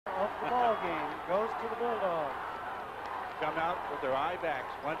Of the ball game goes to the Bulldogs. Come out with their eye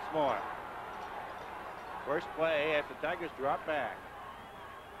backs once more. First play as the Tigers drop back.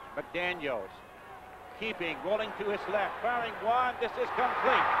 McDaniels keeping, rolling to his left, firing one. This is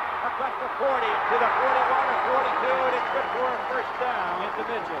complete. Across the 40 to the 41 or 42, and it's good for a first down. Into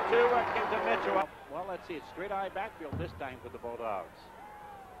Mitchell. Into Mitchell. Well, let's see. It's straight eye backfield this time for the Bulldogs.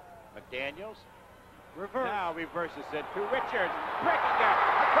 McDaniels. Reverse. Now reverses it to Richards. Breaking it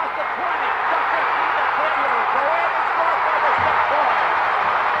across the 20. The 15 to Daniels. Go in and score for the 6 point.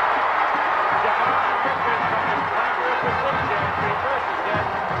 Javon Richards from his flanker position reverses it.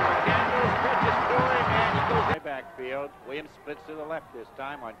 McDaniels pitches to him and he goes in backfield. Williams splits to the left this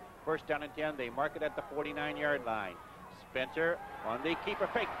time on first down and 10. They mark it at the 49-yard line. Spencer on the keeper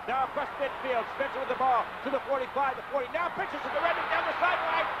fake. Now across midfield. Spencer with the ball to the 45, the 40. Now pitches to the Redding down the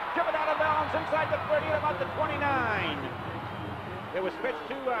sideline. Driven out of bounds inside the 30 and about the 29. It was pitched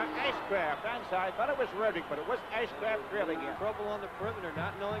to Ashcraft onside. Thought it was Redding, but it was Ashcraft trailing in. Trouble on the perimeter,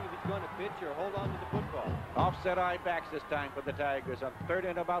 not knowing if he's going to pitch or hold on to the football. Offset eye backs this time for the Tigers on third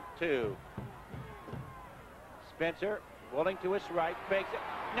and about 2. Spencer rolling to his right, fakes it.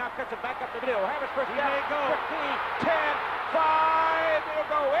 Now cuts it back up the middle. Harris first down. 15, 10, 5.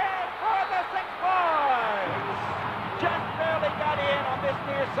 It'll go in for the 6 points. Just barely got in on this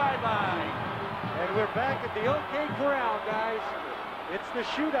near sideline. And we're back at the OK Corral, guys. It's the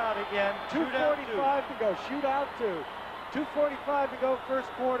shootout again. 2:45 to go. Shootout 2. 2:45 to go first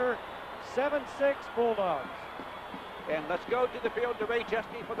quarter. 7-6 Bulldogs. And let's go to the field to Ray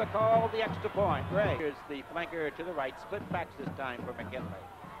Chesky for the call, the extra point. Ray. Here's the flanker to the right. Split backs this time for McKinley.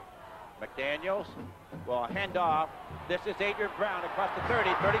 McDaniels will hand off. This is Adrian Brown across the 30,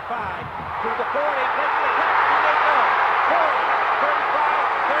 35, to the 40. Takes the catch. 40,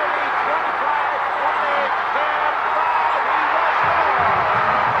 35, 30, 25, 20, 10, 5. He was scored.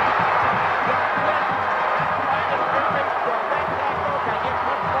 The blitz line of scrimmage for that tackle. Can get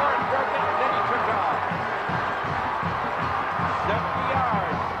one more and broken, and then he took off. 70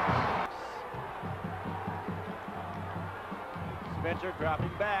 yards. Spencer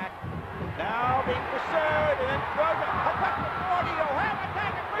dropping back. Now being pursued and then throws it across the 40. He'll have a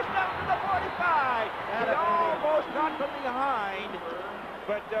tackle pushed down to the 45. He almost got from behind,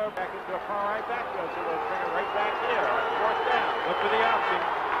 but back into a far right backfield, so they'll bring it right back here. Fourth down. Look for the option.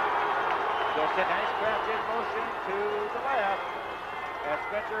 They'll send Ashcraft in motion to the left. As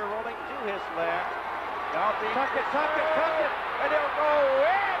Spencer rolling to his left. Now being tuck it, and he'll go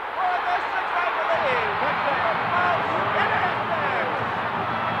in for the 6, I believe. Touchdown.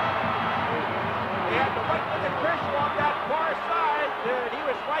 He had to wait for the Kershaw on that far side. He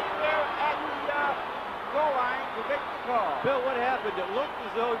was right there at the goal line to make the call. Bill, what happened? It looked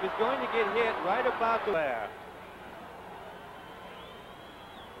as though he was going to get hit right about the left.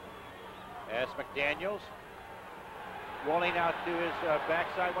 As McDaniels rolling out to his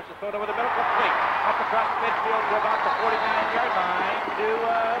backside, wants to throw it over the middle, complete. Up across midfield to about the 49-yard line to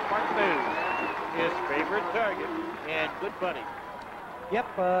Martin, his favorite target, and good bunny. Yep,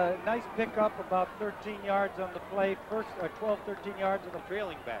 nice pickup, about 13 yards on the play. First, 12, 13 yards on the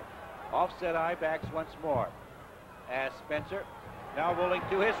trailing back. Offset eye backs once more. As Spencer now rolling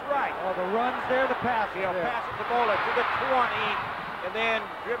to his right. Oh, the run's there, the pass. He'll pass it to Bowler to the 20, and then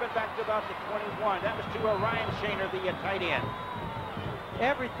driven back to about the 21. That was to Ryan Shaner, the tight end.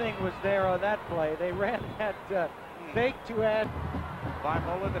 Everything was there on that play. They ran that fake to add. Von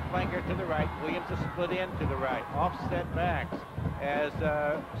Moeller, the flanker to the right. Williams is split in to the right. Offset backs. As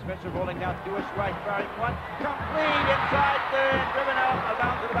Spencer rolling down to his right, firing one, complete inside there, driven out of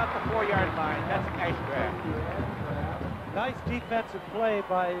bounds at about the 4-yard line. That's Ashcraft. Nice defensive play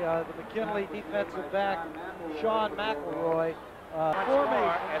by the McKinley defensive back, Sean McElroy.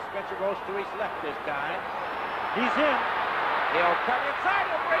 Formation. As Spencer goes to his left this time. He's in. He'll cut inside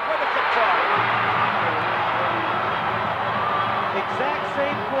and break with a 6 point. Exact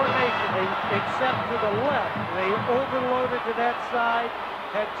same formation, except to the left. They overloaded to that side,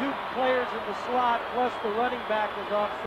 had 2 players in the slot, plus the running back was off.